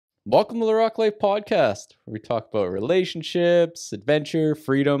Welcome to the LaRocque Life Podcast, where we talk about relationships, adventure,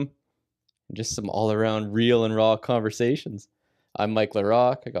 freedom, and just some all-around real and raw conversations. I'm Mike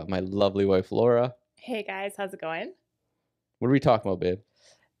LaRocque. I got my lovely wife, Laura. Hey guys, how's it going? What are we talking about, babe?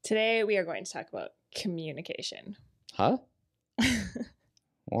 Today we are going to talk about communication. Huh?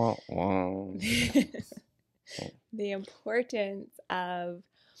 Wah, wah. The importance of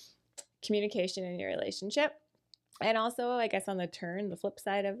communication in your relationship. And also, I guess on the flip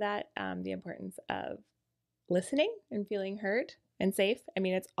side of that, the importance of listening and feeling heard and safe. I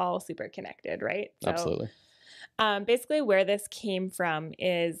mean, it's all super connected, right? So, Absolutely. Basically, where this came from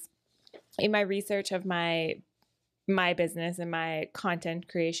is in my research of my business and my content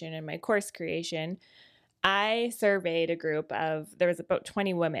creation and my course creation, I surveyed a group of, there was about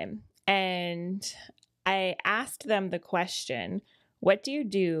 20 women, and I asked them the question, what do you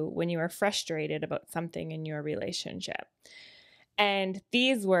do when you are frustrated about something in your relationship? And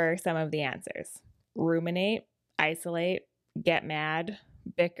these were some of the answers: ruminate, isolate, get mad,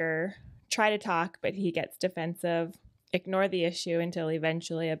 bicker, try to talk, but he gets defensive, ignore the issue until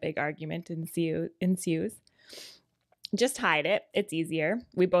eventually a big argument ensues. Just hide it. It's easier.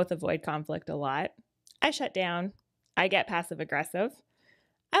 We both avoid conflict a lot. I shut down. I get passive aggressive.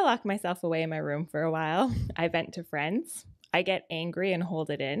 I lock myself away in my room for a while. I vent to friends. I get angry and hold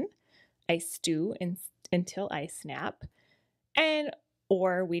it in. I stew until I snap.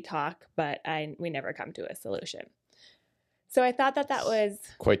 Or we talk, but we never come to a solution. So I thought that was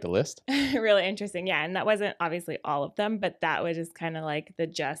Quite the list. really interesting. Yeah, and that wasn't obviously all of them, but that was just kind of like the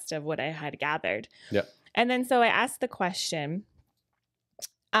gist of what I had gathered. Yeah. And then so I asked the question,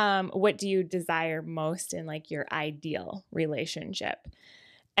 what do you desire most in like your ideal relationship?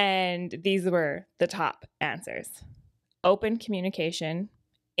 And these were the top answers: open communication,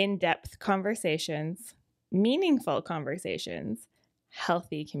 in-depth conversations, meaningful conversations,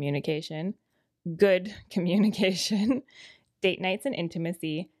 healthy communication, good communication, date nights and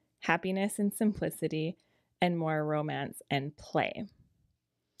intimacy, happiness and simplicity, and more romance and play.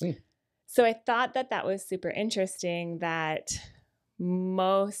 So I thought that was super interesting that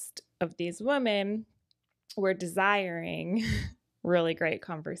most of these women were desiring really great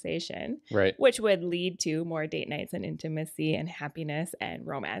conversation, Right. which would lead to more date nights and intimacy and happiness and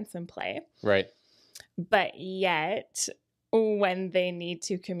romance and play. Right. But yet, when they need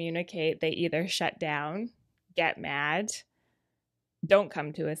to communicate, they either shut down, get mad, don't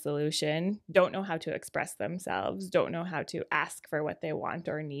come to a solution, don't know how to express themselves, don't know how to ask for what they want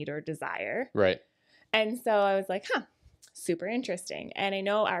or need or desire. Right. And so I was like, super interesting. And I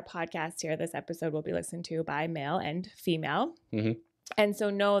know our podcast here, this episode will be listened to by male and female. Mm-hmm. And so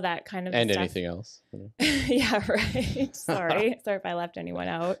know that kind of And stuff. anything else. Yeah, right. Sorry if I left anyone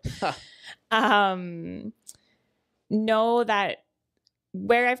out. Know that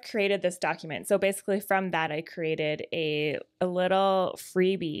where I've created this document. So basically from that, I created a little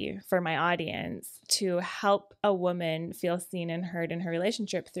freebie for my audience to help a woman feel seen and heard in her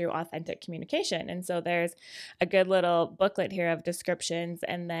relationship through authentic communication. And so there's a good little booklet here of descriptions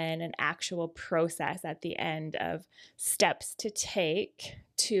and then an actual process at the end of steps to take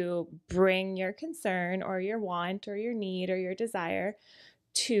to bring your concern or your want or your need or your desire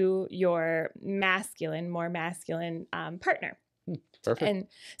to your more masculine partner. Perfect. And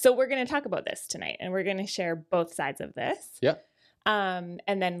so we're going to talk about this tonight, and we're going to share both sides of this. Yeah. And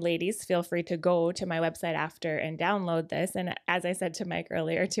then ladies, feel free to go to my website after and download this. And as I said to Mike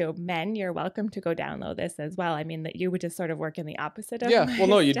earlier, to men, you're welcome to go download this as well. I mean, that you would just sort of work in the opposite of Yeah. Well,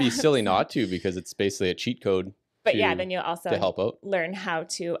 no, you'd be steps. silly not to, because it's basically a cheat code. But yeah, then you'll also to help out. learn how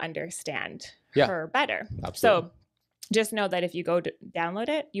to understand Yeah. her better. Absolutely. So just know that if you go to download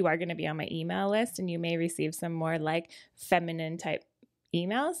it, you are going to be on my email list, and you may receive some more like feminine type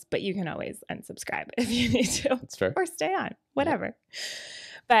emails, but you can always unsubscribe if you need to. That's fair. Or stay on, whatever.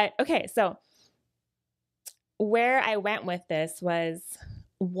 But okay, so where I went with this was,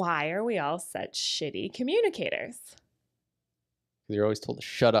 why are we all such shitty communicators? You're always told to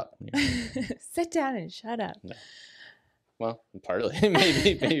shut up. Sit down and shut up. No. Well, partly,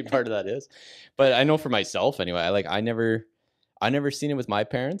 maybe part of that is, but I know for myself anyway. I never seen it with my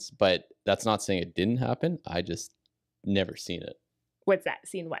parents, but that's not saying it didn't happen. I just never seen it. What's that?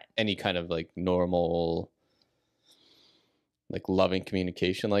 Seen what? Any kind of like normal, like loving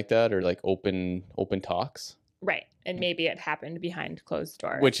communication like that, or like open talks. Right. And maybe it happened behind closed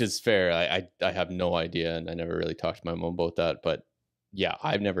doors. Which is fair. I have no idea, and I never really talked to my mom about that. But yeah,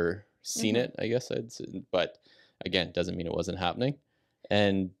 I've never seen it, I guess I'd say. But again, doesn't mean it wasn't happening.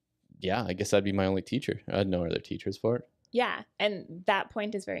 And yeah, I guess that'd be my only teacher. I had no other teachers for it. Yeah. And that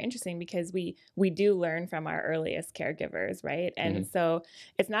point is very interesting because we do learn from our earliest caregivers, right? And so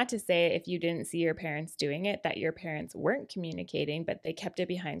it's not to say if you didn't see your parents doing it that your parents weren't communicating, but they kept it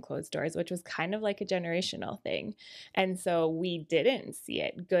behind closed doors, which was kind of like a generational thing. And so we didn't see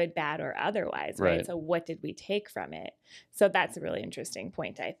it, good, bad, or otherwise, right? So what did we take from it? So that's a really interesting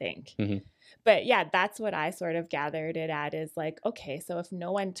point, I think. But yeah, that's what I sort of gathered it at is like, okay, so if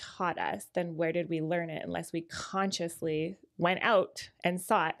no one taught us, then where did we learn it unless we consciously went out and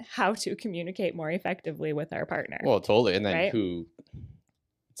sought how to communicate more effectively with our partner? Well, totally. And then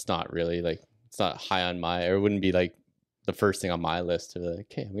it's not really like, it's not high on or it wouldn't be like the first thing on my list to be like,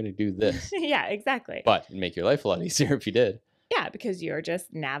 okay, I'm going to do this. Yeah, exactly. But it'd make your life a lot easier if you did. Yeah, because you're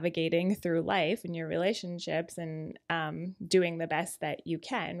just navigating through life and your relationships and doing the best that you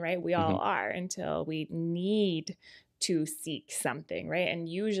can, right? We all are until we need to seek something, right? And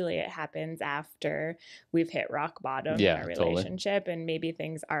usually it happens after we've hit rock bottom in our relationship and maybe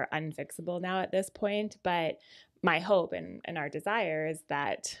things are unfixable now at this point. But my hope and our desire is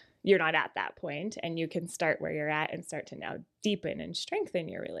that you're not at that point and you can start where you're at and start to now deepen and strengthen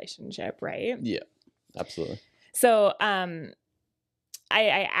your relationship, right? Yeah, absolutely. So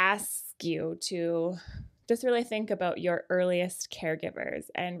I ask you to just really think about your earliest caregivers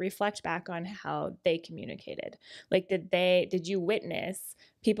and reflect back on how they communicated. Like, did you witness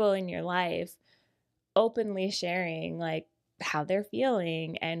people in your life openly sharing like how they're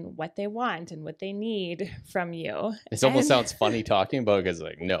feeling and what they want and what they need from you? It almost sounds funny talking about it because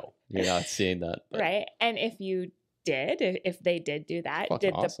like, no, you're not seeing that. But. Right. And if you did, if they did do that,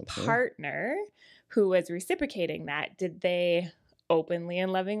 did awesome, the partner who was reciprocating that, did they openly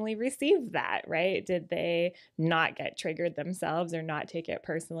and lovingly receive that, right? Did they not get triggered themselves or not take it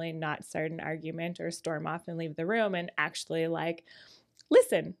personally, not start an argument or storm off and leave the room and actually like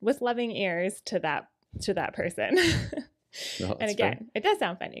listen with loving ears to that person? No, and again, it does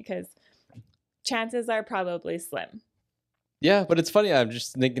sound funny because chances are probably slim. Yeah, but it's funny. I'm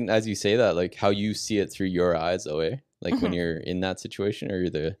just thinking as you say that, like how you see it through your eyes, like when you're in that situation or you're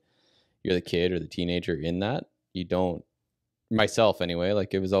the kid or the teenager in that, you don't. Myself anyway,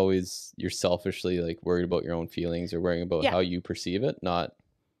 like it was always you're selfishly like worried about your own feelings or worrying about how you perceive it, not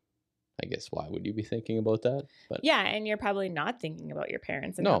I guess why would you be thinking about that? But yeah, and you're probably not thinking about your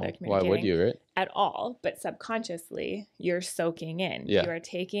parents and how they're why communicating. would you, right? At all, but subconsciously you're soaking in. You are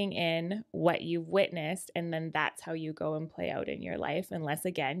taking in what you've witnessed, and then that's how you go and play out in your life, unless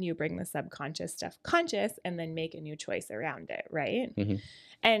again you bring the subconscious stuff conscious and then make a new choice around it, right?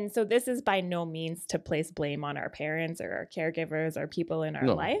 And so this is by no means to place blame on our parents or our caregivers or people in our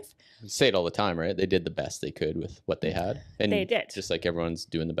life. You say it all the time, right? They did the best they could with what they had. And they did. Just like everyone's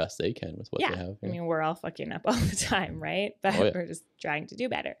doing the best they can with what they have. I mean, we're all fucking up all the time, right? But we're just trying to do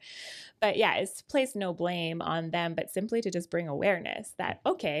better. But yeah, it's to place no blame on them, but simply to just bring awareness that,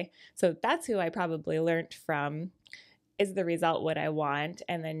 okay, so that's who I probably learned from. Is the result what I want?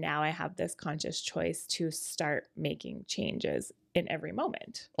 And then now I have this conscious choice to start making changes in every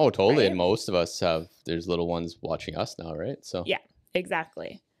moment. Oh, totally. Right? And most of us there's little ones watching us now, right? So yeah,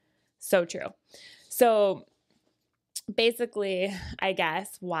 exactly. So true. So basically, I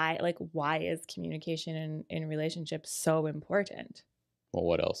guess why is communication in relationships so important? Well,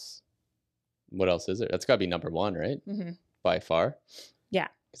 what else? What else is there? That's got to be number one, right? By far. Yeah.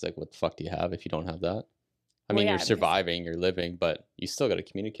 It's like, what the fuck do you have if you don't have that? I mean, you're surviving, you're living, but you still got to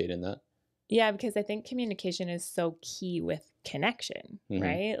communicate in that. Yeah, because I think communication is so key with connection,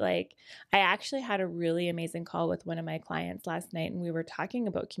 right? Like I actually had a really amazing call with one of my clients last night and we were talking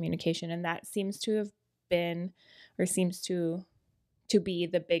about communication, and that seems to have been or seems to be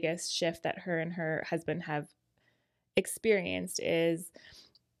the biggest shift that her and her husband have experienced is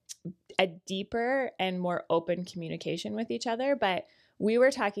a deeper and more open communication with each other. But we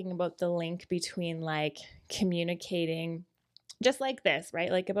were talking about the link between like communicating just like this, right?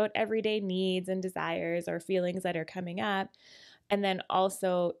 Like about everyday needs and desires or feelings that are coming up. And then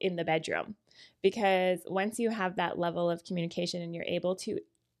also in the bedroom, because once you have that level of communication and you're able to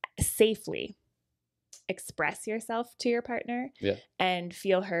safely express yourself to your partner and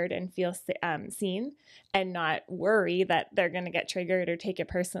feel heard and feel seen and not worry that they're going to get triggered or take it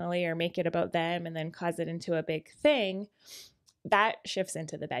personally or make it about them and then cause it into a big thing, that shifts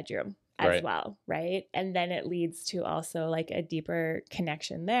into the bedroom as well, right? And then it leads to also like a deeper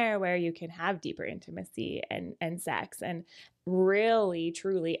connection there where you can have deeper intimacy and sex and really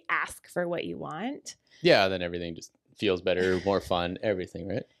truly ask for what you want. Yeah, then everything just feels better, more fun, everything,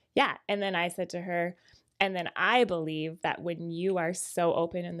 right? Yeah. And then I said to her, and then I believe that when you are so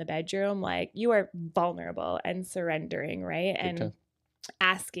open in the bedroom, like you are vulnerable and surrendering, right? And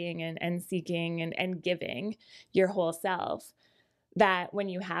asking and seeking and giving your whole self, that when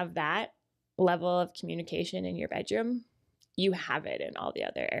you have that level of communication in your bedroom, you have it in all the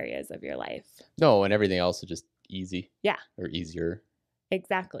other areas of your life. No, and everything else is just easy. Yeah. Or easier.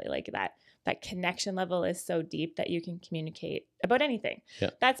 Exactly. Like that connection level is so deep that you can communicate about anything. Yeah.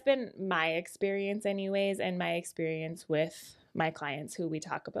 That's been my experience anyways, and my experience with my clients who we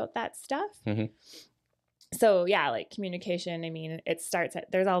talk about that stuff. Mm-hmm. So yeah, like communication, I mean, it starts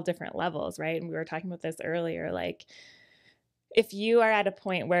at, there's all different levels, right? And we were talking about this earlier, like if you are at a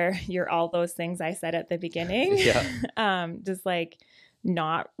point where you're all those things I said at the beginning, just like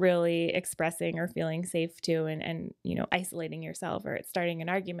not really expressing or feeling safe to, and, you know, isolating yourself, or it's starting an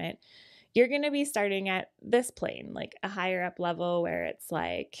argument, you're going to be starting at this plane, like a higher up level where it's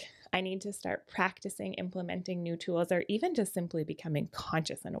like, I need to start practicing implementing new tools, or even just simply becoming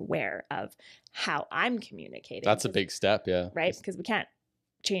conscious and aware of how I'm communicating. That's a big step. Yeah. Right. Because we can't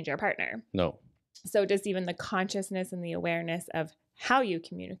change our partner. No. So just even the consciousness and the awareness of how you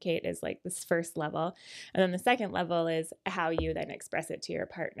communicate is like this first level. And then the second level is how you then express it to your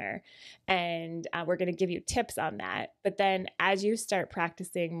partner. And we're going to give you tips on that. But then as you start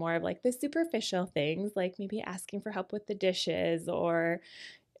practicing more of like the superficial things, like maybe asking for help with the dishes, or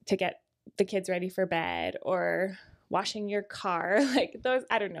to get the kids ready for bed, or washing your car, like those,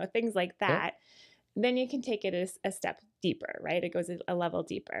 I don't know, things like that. Yeah. Then you can take it a step deeper, right? It goes a level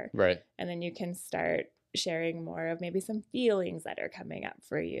deeper. Right. And then you can start sharing more of maybe some feelings that are coming up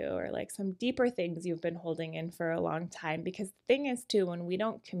for you, or like some deeper things you've been holding in for a long time. Because the thing is too, when we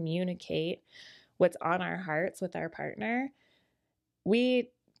don't communicate what's on our hearts with our partner, we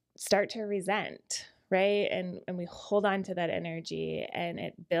start to resent, right? And we hold on to that energy, and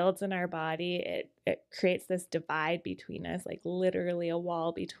it builds in our body. It creates this divide between us, like literally a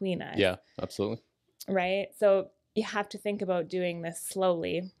wall between us. Yeah, absolutely. Right? So you have to think about doing this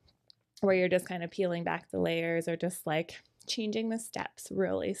slowly, where you're just kind of peeling back the layers, or just like changing the steps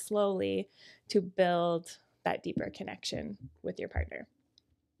really slowly to build that deeper connection with your partner.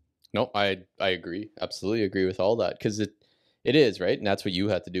 No, I agree. Absolutely agree with all that, because it is, right? And that's what you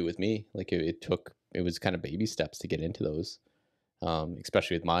had to do with me. Like it was kind of baby steps to get into those,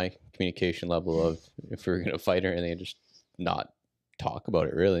 especially with my communication level of, if we were going to fight or anything, just not talk about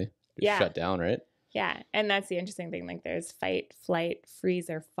it, really. Just shut down, right? Yeah. And that's the interesting thing. Like there's fight, flight, freeze,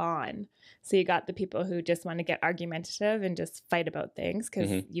 or fawn. So you got the people who just want to get argumentative and just fight about things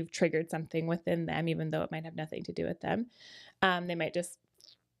because you've triggered something within them, even though it might have nothing to do with them. They might just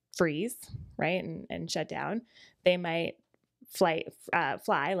freeze, right? And shut down. They might fly,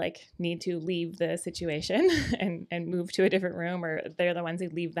 like need to leave the situation and move to a different room, or they're the ones who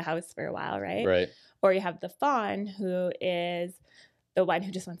leave the house for a while, right? Right. Or you have the fawn, who is the one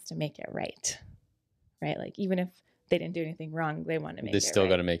who just wants to make it right. Right? Like even if they didn't do anything wrong, they want to make it right. They still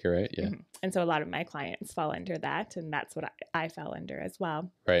got to make it right. Yeah. Mm-hmm. And so a lot of my clients fall under that, and that's what I fell under as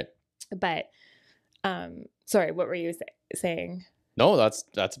well. Right. But, sorry, what were you saying? No, that's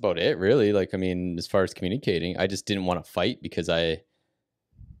about it, really. Like, I mean, as far as communicating, I just didn't want to fight because just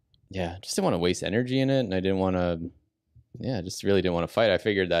didn't want to waste energy in it. And I didn't want to, just really didn't want to fight. I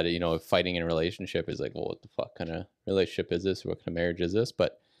figured that, fighting in a relationship is like, well, what the fuck kind of relationship is this? What kind of marriage is this?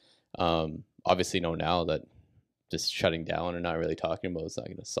 But, obviously know now that just shutting down and not really talking about it's not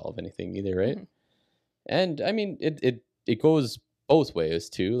going to solve anything either, right? Mm-hmm. And I mean, it goes both ways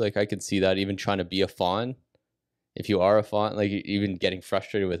too. Like I could see that even trying to be a fawn, if you are a fawn, like even getting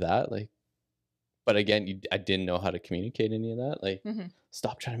frustrated with that, like. But again, I didn't know how to communicate any of that. Like,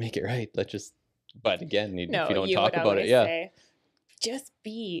 stop trying to make it right. Let's just. But again, if you don't talk about it, say, just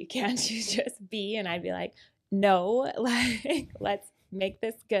be. Can't you just be? And I'd be like, no, like let's make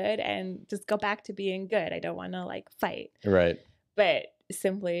this good and just go back to being good. I don't want to like fight. Right. But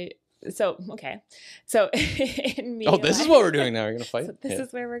simply, okay. So in me. Oh, this is what we're doing now. We're going to fight. So this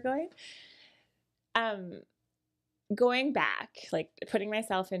is where we're going. Going back, like putting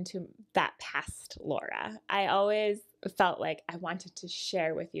myself into that past Laura, I always felt like I wanted to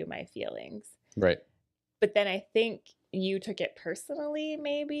share with you my feelings. Right. But then I think you took it personally,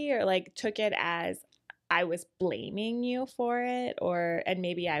 maybe, or like took it as I was blaming you for it, and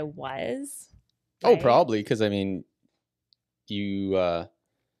maybe I was. Right? Oh, probably. Cause I mean, you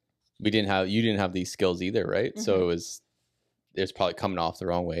didn't have these skills either. Right. Mm-hmm. So it was probably coming off the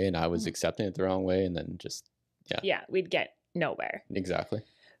wrong way, and I was accepting it the wrong way. And then just, yeah, we'd get nowhere. Exactly.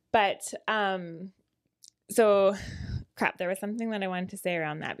 But, so crap, there was something that I wanted to say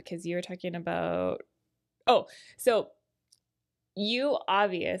around that, because you were talking about, so you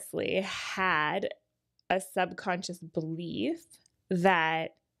obviously had a subconscious belief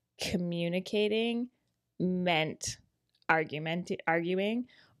that communicating meant arguing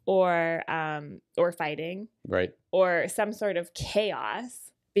or fighting, Right. or some sort of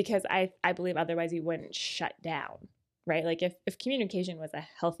chaos, because I believe otherwise you wouldn't shut down, right? Like if communication was a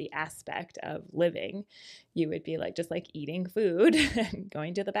healthy aspect of living, you would be like, just like eating food and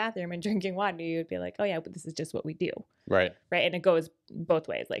going to the bathroom and drinking water, you would be like, oh yeah, but this is just what we do. Right. Right. And it goes both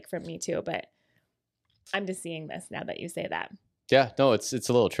ways, like from me too. But I'm just seeing this now that you say that. Yeah, no, it's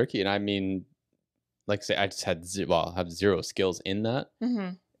a little tricky. And I mean, like I say, I just had have zero skills in that.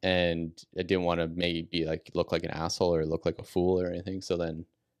 Mm-hmm. And I didn't want to maybe like look like an asshole or look like a fool or anything. So then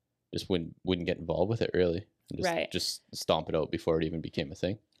just wouldn't get involved with it really. And just stomp it out before it even became a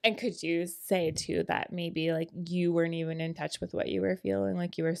thing. And could you say too that maybe like you weren't even in touch with what you were feeling?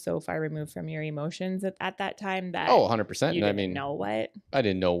 Like you were so far removed from your emotions at that time that 100%. You and didn't know what? I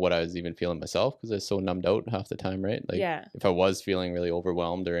didn't know what I was even feeling myself because I was so numbed out half the time, right? Like if I was feeling really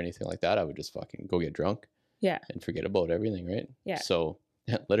overwhelmed or anything like that, I would just fucking go get drunk. Yeah. And forget about everything, right? Yeah. So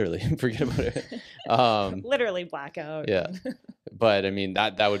literally forget about it. Literally blackout. Yeah. But I mean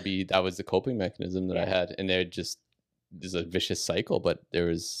that was the coping mechanism that I had, and there's a vicious cycle, but there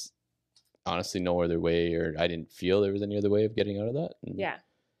was honestly no other way, or I didn't feel there was any other way of getting out of that.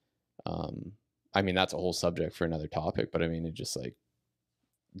 And, I mean, that's a whole subject for another topic, but I mean, it just like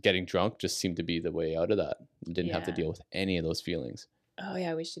getting drunk just seemed to be the way out of that. I didn't have to deal with any of those feelings. Oh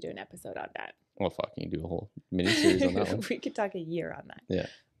yeah, we should do an episode on that. Well, fucking do a whole mini series on that one. We could talk a year on that. Yeah.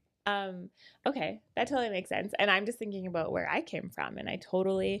 Okay, that totally makes sense. And I'm just thinking about where I came from, and I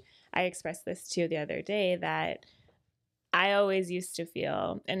expressed this to you the other day that I always used to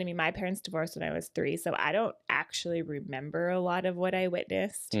feel, and I mean, my parents divorced when I was 3, so I don't actually remember a lot of what I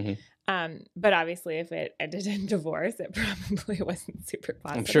witnessed. Mm-hmm. But obviously, if it ended in divorce, it probably wasn't super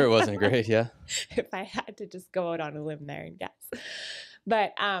positive. I'm sure it wasn't great, yeah. If I had to just go out on a limb there and guess.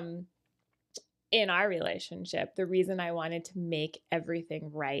 But in our relationship, the reason I wanted to make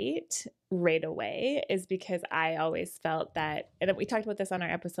everything right away is because I always felt that, and we talked about this on our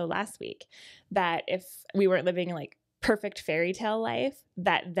episode last week, that if we weren't living like perfect fairy tale life,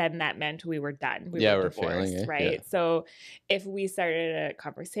 that meant we were done. We were divorced, failing, right? Yeah. So if we started a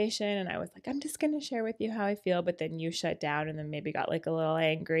conversation and I was like, I'm just going to share with you how I feel, but then you shut down and then maybe got like a little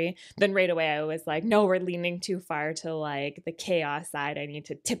angry, then right away I was like, no, we're leaning too far to like the chaos side. I need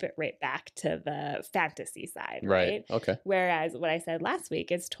to tip it right back to the fantasy side, right? Okay. Whereas what I said last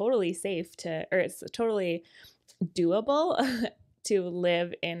week, it's totally safe it's totally doable to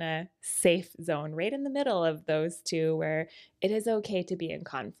live in a safe zone right in the middle of those two, where it is okay to be in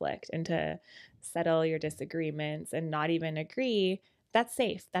conflict and to settle your disagreements and not even agree. That's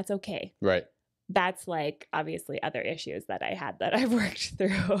safe. That's okay. Right. That's like obviously other issues that I had that I've worked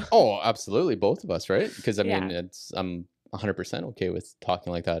through. Oh, absolutely. Both of us, right? Because I mean, I'm 100% okay with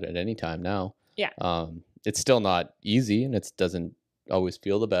talking like that at any time now. Yeah. It's still not easy, and it doesn't always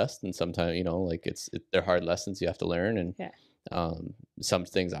feel the best. And sometimes, like they're hard lessons you have to learn. And some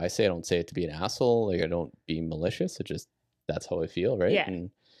things I say, I don't say it to be an asshole. Like I don't be malicious. That's how I feel. Right. Yeah. And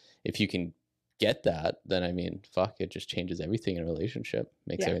if you can get that, then I mean, fuck, it just changes everything in a relationship,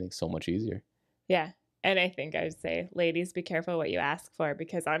 makes everything so much easier. Yeah. And I think I would say, ladies, be careful what you ask for,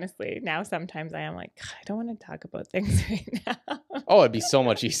 because honestly, now sometimes I am like, I don't want to talk about things right now. Oh, it'd be so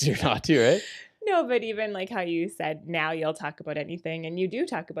much easier not to, right? No, but even like how you said, now you'll talk about anything, and you do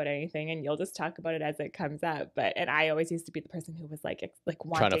talk about anything, and you'll just talk about it as it comes up. And I always used to be the person who was like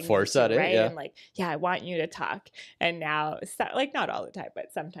wanting trying to force that in, right? Yeah. And like, I want you to talk. And now, like, not all the time,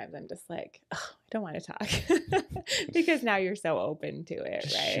 but sometimes I'm just like, I don't want to talk because now you're so open to it,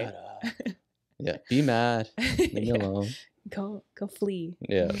 just right? Shut up. Yeah, be mad. Leave me alone. Go flee.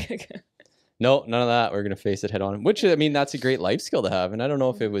 Yeah. No, none of that. We're going to face it head on, which, I mean, that's a great life skill to have. And I don't know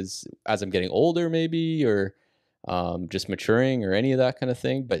if it was as I'm getting older, maybe, or just maturing or any of that kind of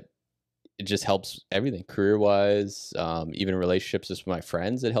thing, but it just helps everything career wise, even relationships just with my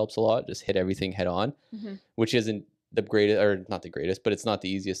friends. It helps a lot. Just hit everything head on, which isn't the greatest, or not the greatest, but it's not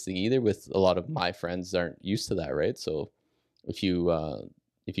the easiest thing either. With a lot of my friends aren't used to that. Right. So if you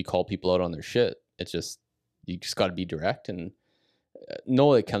call people out on their shit, you just got to be direct and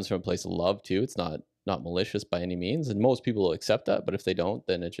know it comes from a place of love too. It's not malicious by any means, and most people will accept that. But if they don't,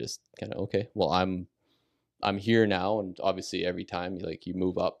 then it just kind of, okay, well, I'm here now, and obviously every time you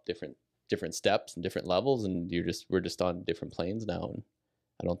move up different steps and different levels, and we're just on different planes now, and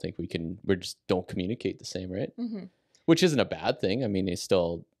I don't think we just don't communicate the same, right? Which isn't a bad thing. I mean, you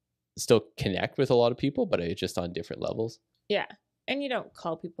still connect with a lot of people, but it's just on different levels. Yeah. and you don't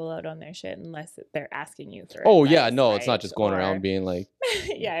call people out on their shit unless they're asking you for Oh advice, yeah, no, it's not right? just going around being like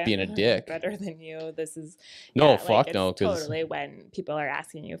Yeah, being a I'm dick. better than you. This is No, like fuck it's no, because totally when people are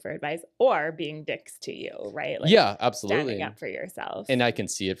asking you for advice or being dicks to you, right? Like yeah, absolutely. standing up for yourself. And I can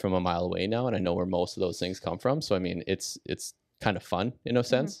see it from a mile away now, and I know where most of those things come from. So I mean, it's kind of fun in a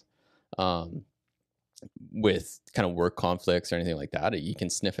sense. With kind of work conflicts or anything like that, you can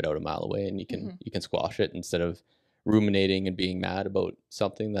sniff it out a mile away, and you can squash it instead of ruminating and being mad about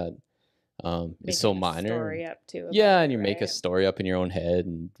something that is so minor. Story up too. Yeah, and you make a story up in your own head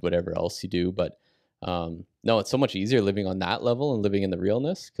and whatever else you do. But no, it's so much easier living on that level and living in the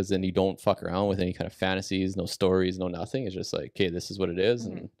realness, because then you don't fuck around with any kind of fantasies, no stories, no nothing. It's just like, okay, this is what it is,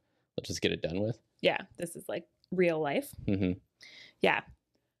 and let's just get it done with. Yeah, this is like real life. Mm-hmm. Yeah.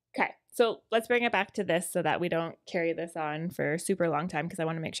 Okay, so let's bring it back to this so that we don't carry this on for a super long time, because I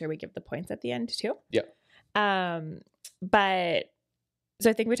want to make sure we give the points at the end too. Yeah. But so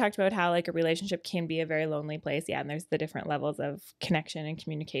I think we talked about how like a relationship can be a very lonely place. Yeah, and there's the different levels of connection and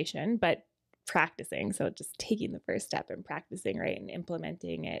communication, but practicing, so just taking the first step and practicing, right, and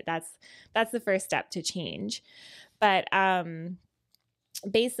implementing it, that's the first step to change. But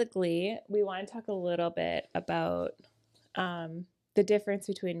basically we want to talk a little bit about the difference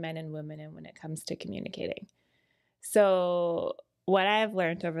between men and women and when it comes to communicating. So what I've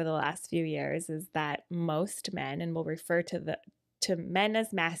learned over the last few years is that most men, and we'll refer to men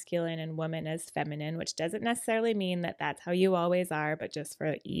as masculine and women as feminine, which doesn't necessarily mean that that's how you always are, but just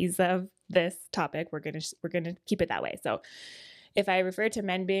for ease of this topic, we're going to keep it that way. So if I refer to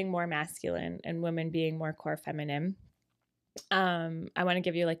men being more masculine and women being more core feminine, I want to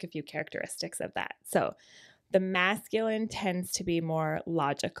give you like a few characteristics of that. So the masculine tends to be more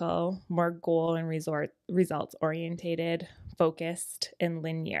logical, more goal and results orientated, focused, and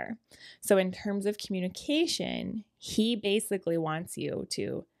linear. So in terms of communication, he basically wants you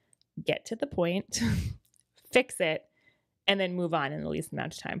to get to the point, fix it, and then move on in the least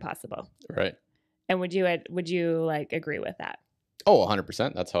amount of time possible. Right. And would you like agree with that? Oh,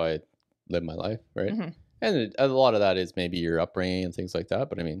 100%. That's how I live my life, right? Mm-hmm. And a lot of that is maybe your upbringing and things like that.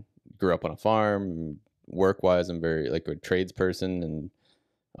 But I mean, grew up on a farm. Work-wise, I'm very like a tradesperson,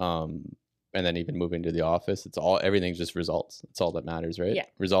 and then even moving to the office, everything's just results. It's all that matters, right? Yeah.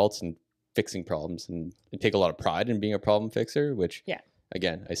 Results and fixing problems, and I take a lot of pride in being a problem fixer, which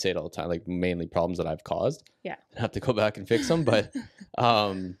again, I say it all the time, like mainly problems that I've caused. Yeah. I have to go back and fix them, but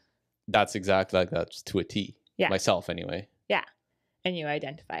that's exactly like that, just to a T. Yeah. Myself anyway. Yeah. And you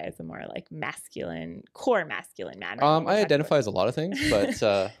identify as a more like masculine, core masculine man. Right? I identify as a lot of things,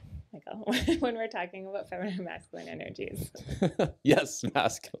 but Michael, when we're talking about feminine and masculine energies. Yes,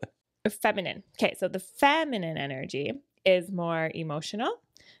 masculine. Feminine. Okay, so the feminine energy is more emotional,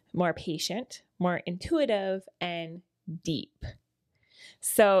 more patient, more intuitive, and deep.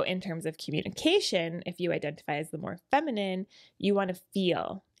 So in terms of communication, if you identify as the more feminine, you want to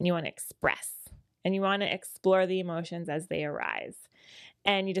feel and you want to express and you want to explore the emotions as they arise.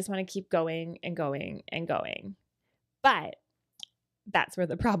 And you just want to keep going and going and going. But that's where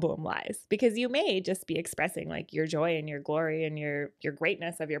the problem lies, because you may just be expressing like your joy and your glory and your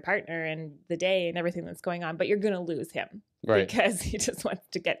greatness of your partner and the day and everything that's going on, but you're going to lose him, right? Because he just wants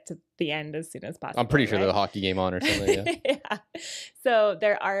to get to the end as soon as possible. I'm pretty sure there's a hockey game on or something. Yeah. Yeah. So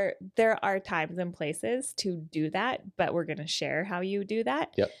there are times and places to do that, but we're going to share how you do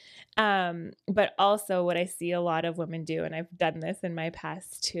that. Yep. But also what I see a lot of women do, and I've done this in my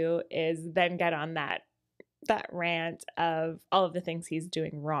past too, is then get on that rant of all of the things he's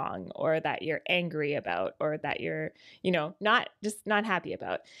doing wrong, or that you're angry about, or that you're, not happy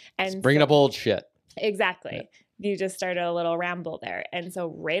about. And just bringing up old shit. Exactly. Yeah. You just started a little ramble there. And so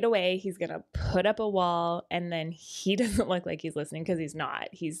right away he's going to put up a wall, and then he doesn't look like he's listening, because he's not.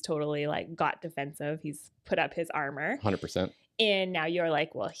 He's totally like got defensive. He's put up his armor. 100%. And now you're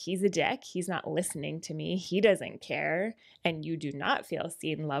like, well, he's a dick. He's not listening to me. He doesn't care. And you do not feel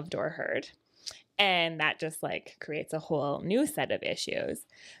seen, loved, or heard. And that just like creates a whole new set of issues.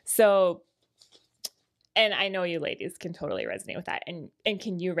 So, and I know you ladies can totally resonate with that. And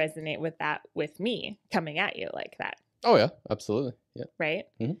can you resonate with that with me coming at you like that? Oh yeah, absolutely. Yeah. Right.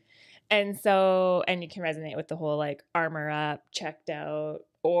 Mm-hmm. And so, and you can resonate with the whole like armor up, checked out,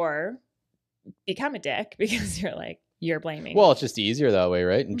 or become a dick because you're like, you're blaming. Well, it's just easier that way,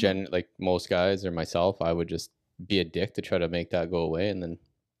 right? And like most guys or myself, I would just be a dick to try to make that go away, and then.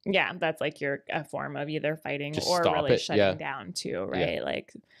 Yeah, that's like a form of either fighting just or really shutting down too, right? Yeah.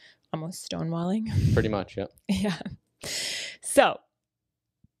 Like almost stonewalling. Pretty much, yeah. Yeah. So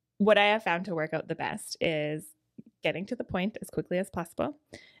what I have found to work out the best is getting to the point as quickly as possible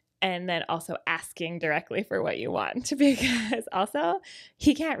And then also asking directly for what you want, because also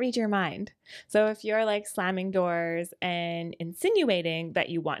he can't read your mind. So if you're like slamming doors and insinuating that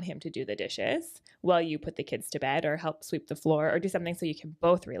you want him to do the dishes while you put the kids to bed or help sweep the floor or do something so you can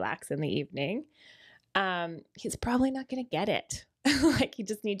both relax in the evening, he's probably not going to get it. Like, he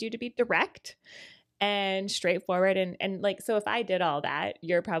just needs you to be direct and straightforward. And like, so if I did all that,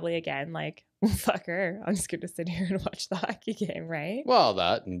 you're probably again like, fuck her, I'm just going to sit here and watch the hockey game, right? Well,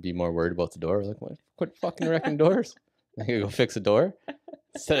 that and be more worried about the door. Like, what? Quit fucking wrecking doors. I can go fix a door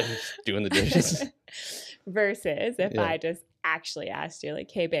instead of just doing the dishes. Versus if I just actually asked you, like,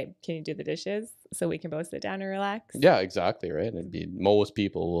 hey, babe, can you do the dishes so we can both sit down and relax? Yeah, exactly. Right. And it'd be, most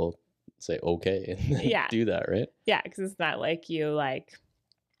people will say, okay, and do that. Right. Yeah. Cause it's not like you like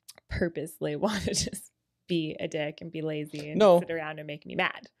purposely want to just be a dick and be lazy and sit around and make me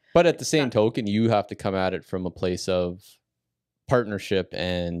mad. But at the same token, you have to come at it from a place of partnership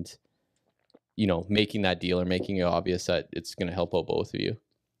and, you know, making that deal or making it obvious that it's going to help out both of you.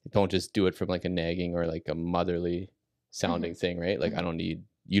 Don't just do it from like a nagging or like a motherly sounding thing, right? Like, I don't need,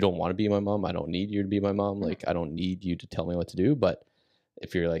 you don't want to be my mom. I don't need you to be my mom. Like, I don't need you to tell me what to do. But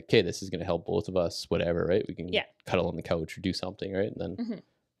if you're like, okay, this is going to help both of us, whatever, right? We can cuddle on the couch or do something, right? And then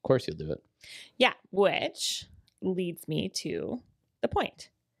of course you'll do it. Yeah. Which leads me to the point.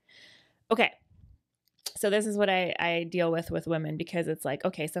 Okay. So this is what I deal with women, because it's like,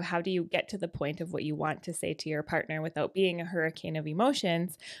 okay, so how do you get to the point of what you want to say to your partner without being a hurricane of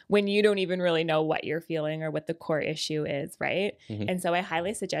emotions when you don't even really know what you're feeling or what the core issue is, right? And so I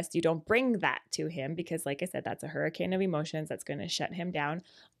highly suggest you don't bring that to him, because like I said, that's a hurricane of emotions that's going to shut him down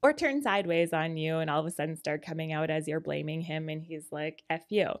or turn sideways on you and all of a sudden start coming out as you're blaming him and he's like, F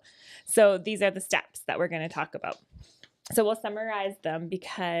you. So these are the steps that we're going to talk about. So we'll summarize them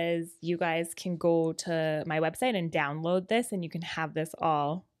because you guys can go to my website and download this and you can have this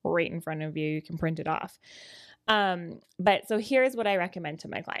all right in front of you. You can print it off. But so here's what I recommend to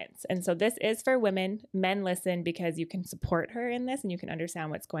my clients. And so this is for women. Men, listen, because you can support her in this and you can understand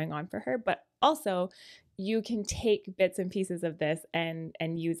what's going on for her. But also you can take bits and pieces of this and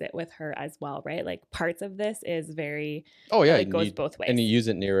use it with her as well, right? Like, parts of this is very, it goes both ways. And you use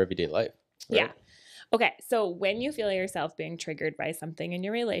it in your everyday life. Right? Yeah. Okay, so when you feel yourself being triggered by something in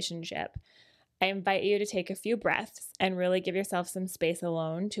your relationship, I invite you to take a few breaths and really give yourself some space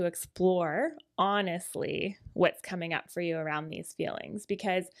alone to explore honestly what's coming up for you around these feelings.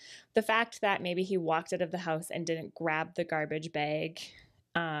 Because the fact that maybe he walked out of the house and didn't grab the garbage bag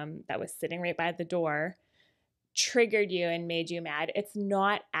that was sitting right by the door triggered you and made you mad, it's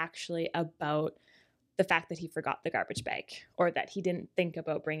not actually about the fact that he forgot the garbage bag or that he didn't think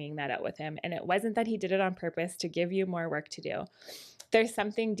about bringing that out with him. And it wasn't that he did it on purpose to give you more work to do. There's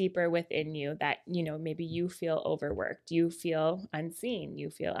something deeper within you that, you know, maybe you feel overworked, you feel unseen, you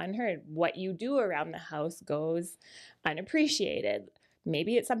feel unheard. What you do around the house goes unappreciated.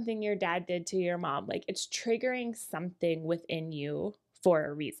 Maybe it's something your dad did to your mom. Like, it's triggering something within you for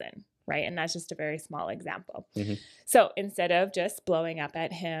a reason, right? And that's just a very small example. So instead of just blowing up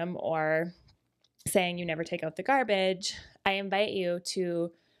at him or saying you never take out the garbage, I invite you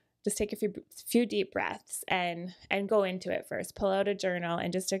to just take a few deep breaths and go into it first. Pull out a journal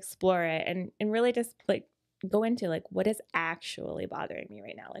and just explore it and really just like go into like, what is actually bothering me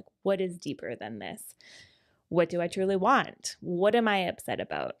right now? Like, what is deeper than this? What do I truly want? What am I upset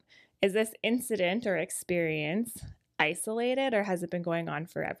about? Is this incident or experience isolated or has it been going on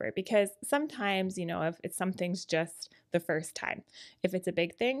forever? Because sometimes, you know, if it's something's just the first time, if it's a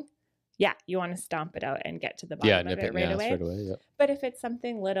big thing, yeah, you want to stomp it out and get to the bottom of it right away. But if it's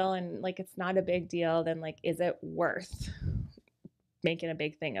something little and like it's not a big deal, then like, is it worth making a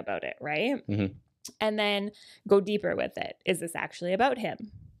big thing about it, right? And then go deeper with it. Is this actually about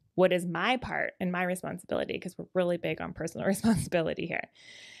him? What is my part and my responsibility? Because we're really big on personal responsibility here.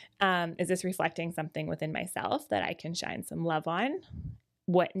 Is this reflecting something within myself that I can shine some love on?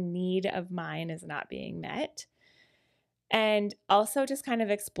 What need of mine is not being met? And also just kind of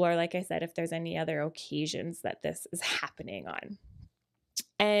explore, like I said, if there's any other occasions that this is happening on.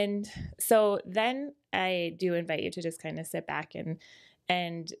 And so then I do invite you to just kind of sit back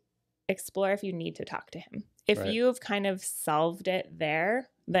and explore if you need to talk to him. If you've kind of solved it there,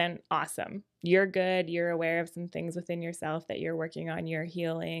 then awesome. You're good. You're aware of some things within yourself that you're working on, you're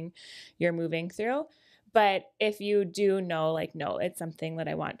healing, you're moving through. But if you do know, like, no, it's something that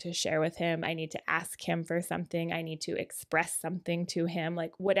I want to share with him, I need to ask him for something, I need to express something to him,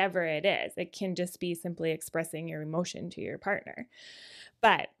 like whatever it is, it can just be simply expressing your emotion to your partner.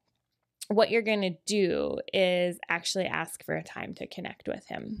 But what you're going to do is actually ask for a time to connect with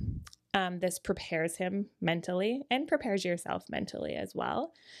him. This prepares him mentally and prepares yourself mentally as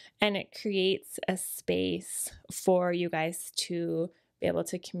well. And it creates a space for you guys to be able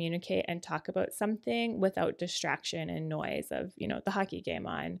to communicate and talk about something without distraction and noise of, the hockey game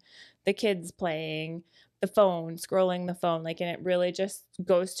on, the kids playing, the phone, scrolling the phone. And it really just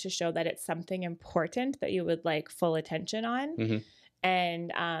goes to show that it's something important that you would like full attention on. Mm-hmm.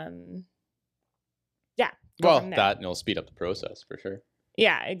 And well, that and it'll speed up the process for sure.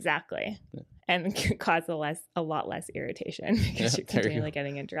 Yeah, exactly. Yeah. And can cause a lot less irritation because you're continually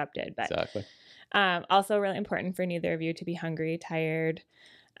getting interrupted. But exactly. Also really important for neither of you to be hungry, tired,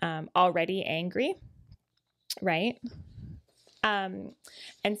 already angry, right? And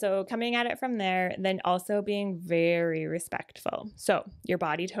so coming at it from there, then also being very respectful. So your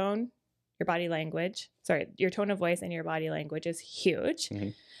body tone, your body language, your tone of voice and your body language is huge. Mm-hmm.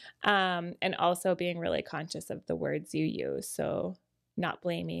 And also being really conscious of the words you use. So not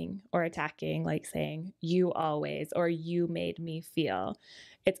blaming or attacking, like saying you always, or you made me feel.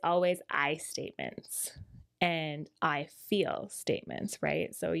 It's always I statements and I feel statements,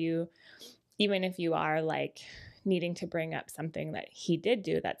 right? So even if you are like needing to bring up something that he did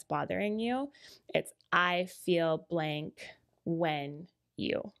do that's bothering you, it's I feel blank when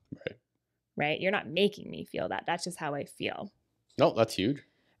you, right? You're not making me feel that. That's just how I feel. No, that's huge.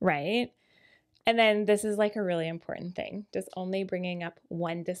 Right. And then this is like a really important thing, just only bringing up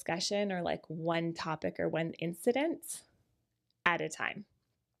one discussion or like one topic or one incident at a time.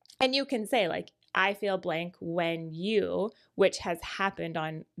 And you can say like, I feel blank when you, which has happened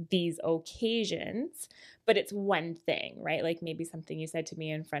on these occasions, but it's one thing, right? Like maybe something you said to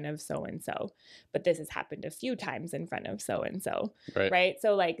me in front of so-and-so, but this has happened a few times in front of so-and-so, right?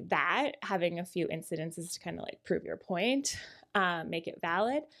 So like that, having a few incidences to kind of like prove your point, make it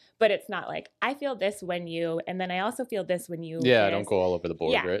valid, but it's not like I feel this when you, and then I also feel this when you. Yeah, don't go all over the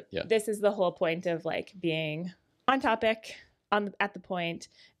board, right? Yeah. This is the whole point of like being on topic, at the point,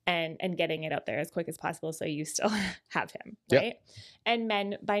 and getting it out there as quick as possible so you still have him, right? Yep. And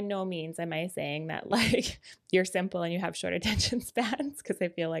men, by no means am I saying that like you're simple and you have short attention spans, because I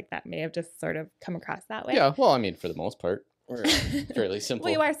feel like that may have just sort of come across that way. Yeah, well, I mean, for the most part, we're fairly simple.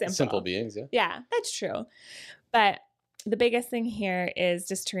 Well, you are simple beings, yeah. Yeah, that's true. But the biggest thing here is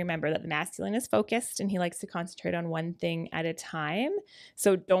just to remember that the masculine is focused and he likes to concentrate on one thing at a time.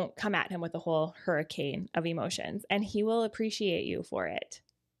 So don't come at him with a whole hurricane of emotions, and he will appreciate you for it.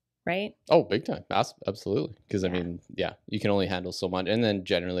 Right? Oh, big time. Absolutely. Because I mean, you can only handle so much. And then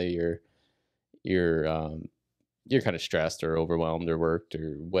generally you're kind of stressed or overwhelmed or worked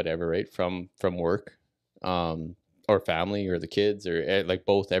or whatever, right? From work, or family or the kids or like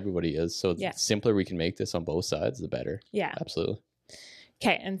both, everybody is. So the simpler we can make this on both sides, the better. Yeah, absolutely.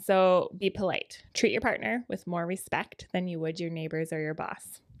 Okay. And so be polite. Treat your partner with more respect than you would your neighbors or your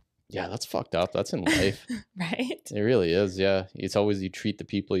boss. Yeah, that's fucked up. That's in life. Right? It really is, yeah. It's always you treat the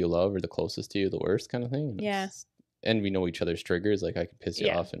people you love or the closest to you the worst kind of thing. And we know each other's triggers. Like I could piss you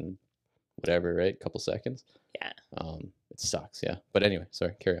off in whatever, right? A couple seconds. Yeah. It sucks, yeah. But anyway,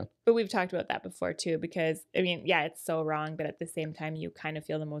 sorry, carry on. But we've talked about that before too, because I mean, it's so wrong, but at the same time, you kind of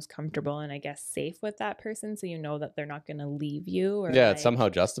feel the most comfortable and I guess safe with that person, so you know that they're not going to leave you. Or it somehow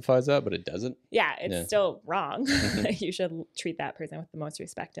justifies that, but it doesn't. Yeah, it's still wrong. You should treat that person with the most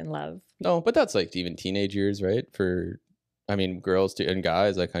respect and love. No, but that's like even teenage years, right? I mean, girls too and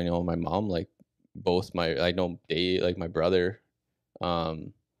guys. Like I know my mom, like both my brother,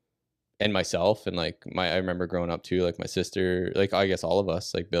 and myself, and like I remember growing up too, like my sister, like I guess all of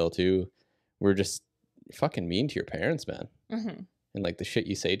us, like Bill too, we're just fucking mean to your parents, man. Mm-hmm. And like the shit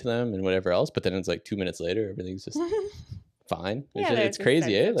you say to them and whatever else, but then it's like 2 minutes later, everything's just fine. It's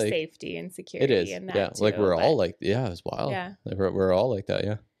crazy, eh? Like safety and security. It is, in that yeah. too, like we're all like, it's wild. Yeah, like we're all like that,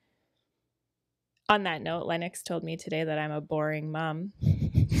 yeah. On that note, Lennox told me today that I'm a boring mom,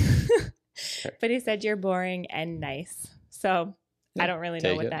 but he said you're boring and nice. So I don't really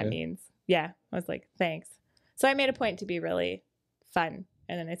know what that means. Yeah. I was like, thanks. So I made a point to be really fun.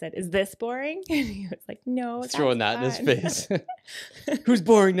 And then I said, is this boring? And he was like, no. Throwing that in his face. Who's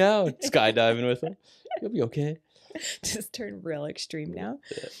boring now? Skydiving with him. You'll be okay. Just turned real extreme now.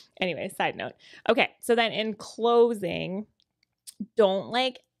 Yeah. Anyway, side note. Okay. So then in closing, don't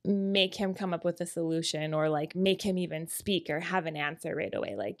like make him come up with a solution or like make him even speak or have an answer right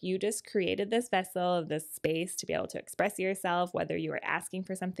away. Like you just created this vessel of this space to be able to express yourself, whether you were asking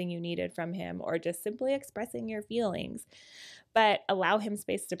for something you needed from him or just simply expressing your feelings. But allow him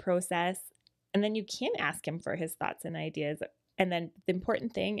space to process, and then you can ask him for his thoughts and ideas. And then the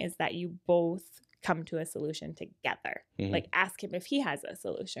important thing is that you both come to a solution together. Mm-hmm. Like ask him if he has a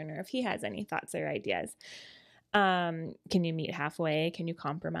solution or if he has any thoughts or ideas. Can you meet halfway? Can you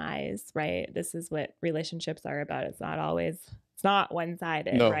compromise? Right? This is what relationships are about. It's not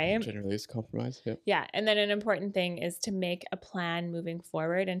one-sided, No, right? generally it's compromise. Yeah. Yeah. And then an important thing is to make a plan moving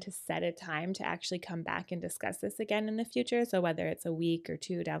forward and to set a time to actually come back and discuss this again in the future. So whether it's a week or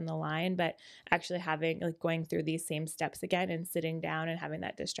two down the line, but actually having like going through these same steps again and sitting down and having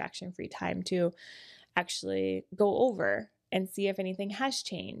that distraction-free time to actually go over and see if anything has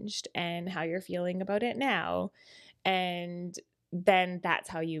changed and how you're feeling about it now. And then that's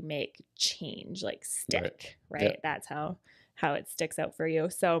how you make change like stick, right? Yeah. That's how it sticks out for you.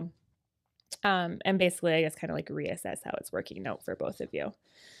 So, and basically, I guess kind of like reassess how it's working out for both of you.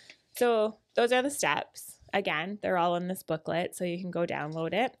 So those are the steps. Again, they're all in this booklet, so you can go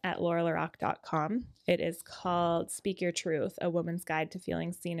download it at lauralarocque.com. It is called Speak Your Truth, A Woman's Guide to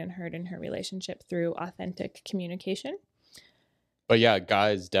Feeling Seen and Heard in Her Relationship Through Authentic Communication. But yeah,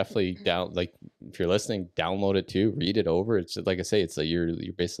 guys, definitely like if you're listening, download it too, read it over. It's like I say, it's like you're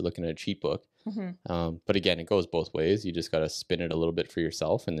basically looking at a cheat book. Mm-hmm. But again, it goes both ways. You just got to spin it a little bit for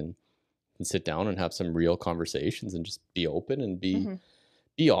yourself and then sit down and have some real conversations and just be open and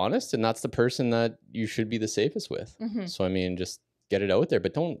be honest. And that's the person that you should be the safest with. Mm-hmm. So, I mean, just get it out there,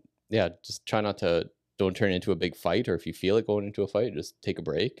 but just try not to, don't turn it into a big fight. Or if you feel it going into a fight, just take a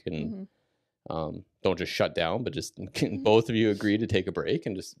break and don't just shut down, but just both of you agree to take a break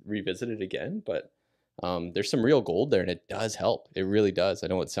and just revisit it again. But there's some real gold there and it does help. It really does. I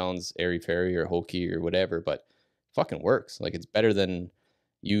know it sounds airy-fairy or hokey or whatever, but it fucking works. Like it's better than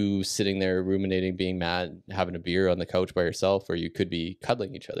you sitting there ruminating, being mad, having a beer on the couch by yourself, or you could be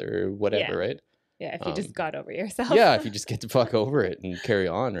cuddling each other or whatever, right? Yeah, if you just got over yourself. Yeah, if you just get the fuck over it and carry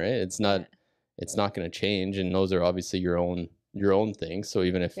on, right? It's not going to change, and those are obviously your own things. So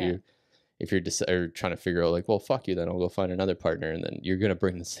even if you're trying to figure out like, well, fuck you, then I'll go find another partner, and then you're going to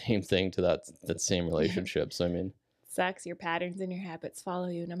bring the same thing to that same relationship. So I mean, sucks. Your patterns and your habits follow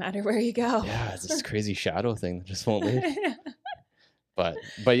you no matter where you go. Yeah, it's this crazy shadow thing that just won't leave. But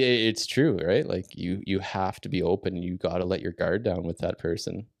it's true, right? Like you have to be open. You got to let your guard down with that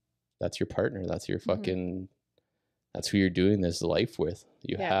person. That's your partner. That's your fucking, that's who you're doing this life with.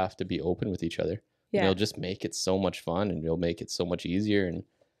 You have to be open with each other. Yeah. And it'll just make it so much fun, and you'll make it so much easier, and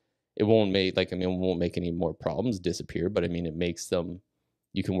it won't make it won't make any more problems disappear, but I mean, it makes them,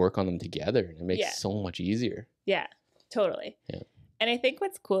 you can work on them together, and it makes it so much easier. Yeah, totally. Yeah. And I think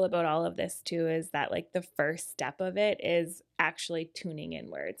what's cool about all of this too is that like the first step of it is actually tuning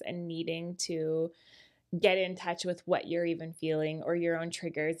inwards and needing to get in touch with what you're even feeling, or your own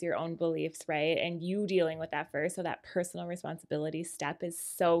triggers, your own beliefs, right? And you dealing with that first. So that personal responsibility step is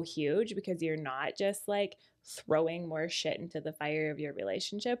so huge, because you're not just like throwing more shit into the fire of your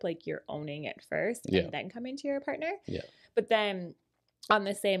relationship. Like you're owning it first and then coming to your partner. Yeah. But then on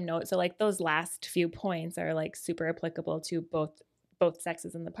the same note, so like those last few points are like super applicable to both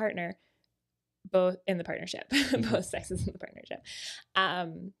sexes in the partner, both in the partnership, both sexes in the partnership.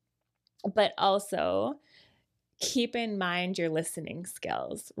 But also keep in mind your listening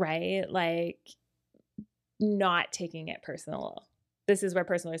skills, right? Like not taking it personal. This is where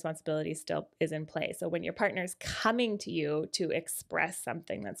personal responsibility still is in play. So when your partner's coming to you to express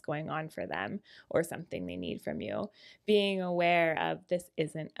something that's going on for them or something they need from you, being aware of this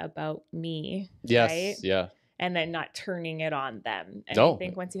isn't about me, right? Yeah. And then not turning it on them. And I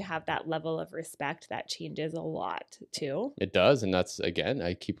think once you have that level of respect, that changes a lot too. It does. And that's, again,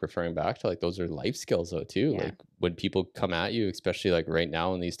 I keep referring back to like, those are life skills though too. Yeah. Like when people come at you, especially like right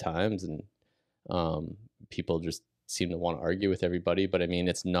now in these times, and people just seem to want to argue with everybody. But I mean,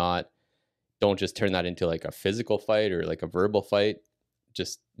 it's not, don't just turn that into like a physical fight or like a verbal fight.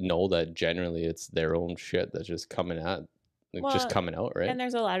 Just know that generally it's their own shit that's just coming out, right? And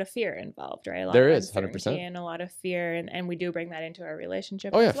there's a lot of fear involved, right? There is 100%, and a lot of fear, and we do bring that into our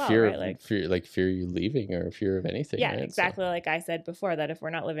relationship. Oh yeah, as well, fear, right? fear you leaving, or fear of anything. Yeah, right? exactly. So, like I said before, that if we're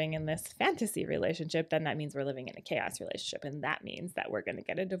not living in this fantasy relationship, then that means we're living in a chaos relationship, and that means that we're going to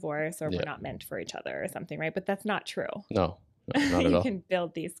get a divorce, or we're not meant for each other, or something, right? But that's not true. No, not at all. You can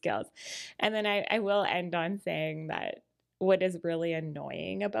build these skills, and then I will end on saying that what is really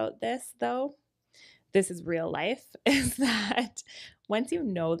annoying about this, though, this is real life, is that once you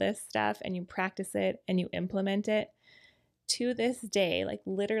know this stuff and you practice it and you implement it, to this day, like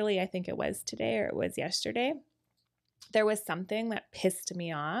literally, I think it was today or it was yesterday, there was something that pissed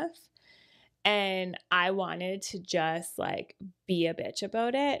me off, and I wanted to just like be a bitch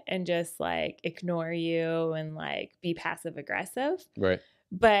about it and just like ignore you and like be passive aggressive. Right.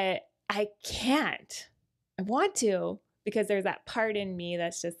 But I can't. I want to, because there's that part in me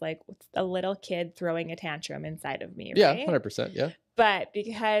that's just like a little kid throwing a tantrum inside of me. Yeah, right? 100%. Yeah. But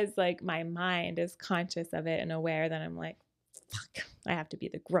because like my mind is conscious of it and aware, that I'm like, fuck, I have to be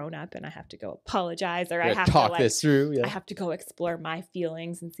the grown up and I have to go apologize, or I have talk to like, this through. Yeah. I have to go explore my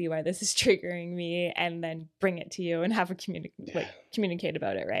feelings and see why this is triggering me, and then bring it to you and have a communicate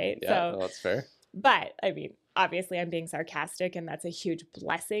about it. Right. Yeah, that's fair. But I mean, obviously I'm being sarcastic, and that's a huge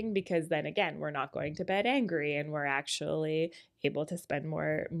blessing, because then again, we're not going to bed angry and we're actually able to spend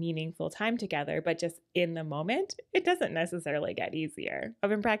more meaningful time together. But just in the moment, it doesn't necessarily get easier.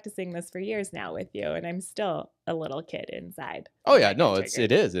 I've been practicing this for years now with you, and I'm still a little kid inside. Oh yeah, no,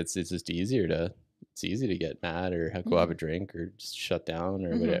 it is. It's just it's easy to get mad or go have a drink or just shut down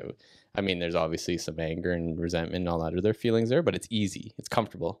or whatever. I mean, there's obviously some anger and resentment and all that other feelings there, but it's easy. It's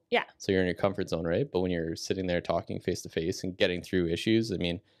comfortable. Yeah. So you're in your comfort zone, right? But when you're sitting there talking face to face and getting through issues, I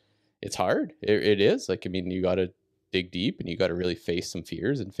mean, it's hard. It is. Like, I mean, you got to dig deep and you got to really face some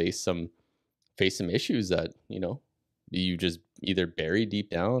fears and face some issues that, you just either bury deep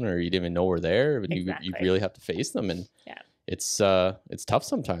down or you didn't even know were there, but you really have to face them. And it's tough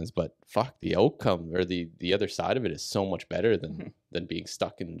sometimes, but fuck, the outcome or the other side of it is so much better than being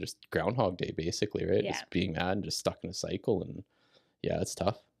stuck in just Groundhog Day, basically, right? Just being mad and just stuck in a cycle. And yeah, it's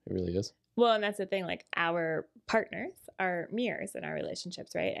tough. It really is. Well, and that's the thing, like, our partners are mirrors in our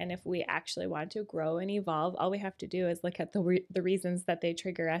relationships, right? And if we actually want to grow and evolve, all we have to do is look at the reasons that they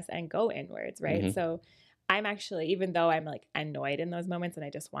trigger us and go inwards, right? So I'm actually, even though I'm like annoyed in those moments and I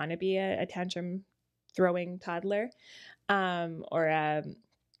just want to be a tantrum throwing toddler, or a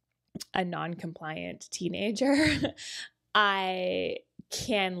non-compliant teenager, I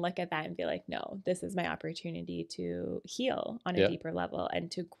can look at that and be like, no, this is my opportunity to heal on a deeper level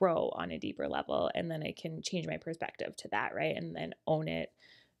and to grow on a deeper level. And then I can change my perspective to that, right? And then own it,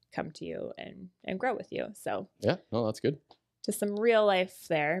 come to you and grow with you. So yeah, no, that's good. Just some real life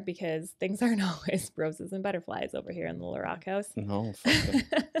there, because things aren't always roses and butterflies over here in the LaRocque house. No, fuck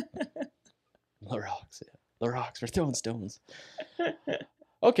it. LaRocques, yeah. LaRocques, we're throwing stones.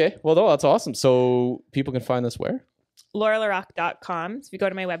 Okay, well, no, that's awesome. So people can find this where? LauraLaRocque.com. So if you go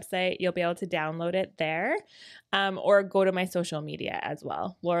to my website, you'll be able to download it there, or go to my social media as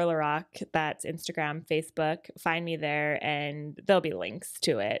well. Laura LaRocque, that's Instagram, Facebook. Find me there, and there'll be links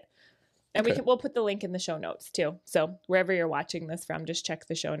to it. And we'll put the link in the show notes too. So wherever you're watching this from, just check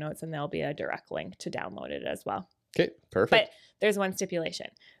the show notes, and there'll be a direct link to download it as well. Okay, perfect. But there's one stipulation.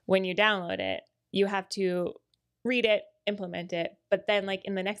 When you download it, you have to read it, implement it. But then, like,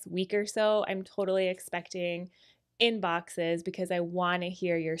 in the next week or so, I'm totally expecting inboxes, because I want to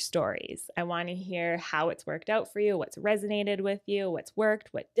hear your stories. I want to hear how it's worked out for you, what's resonated with you, what's worked,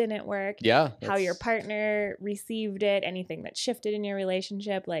 what didn't work. Yeah. How your partner received it, anything that shifted in your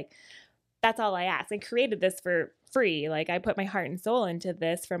relationship. Like, that's all I ask. I created this for free. Like, I put my heart and soul into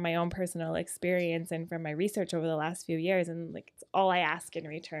this from my own personal experience and from my research over the last few years. And like, it's all I ask in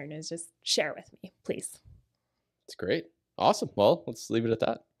return is just share with me, please. It's great. Awesome. Well, let's leave it at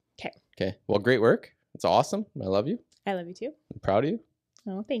that. Okay. Well, great work. It's awesome. I love you. I love you too. I'm proud of you.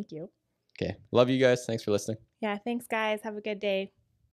 Oh, thank you. Okay. Love you guys. Thanks for listening. Yeah. Thanks, guys. Have a good day.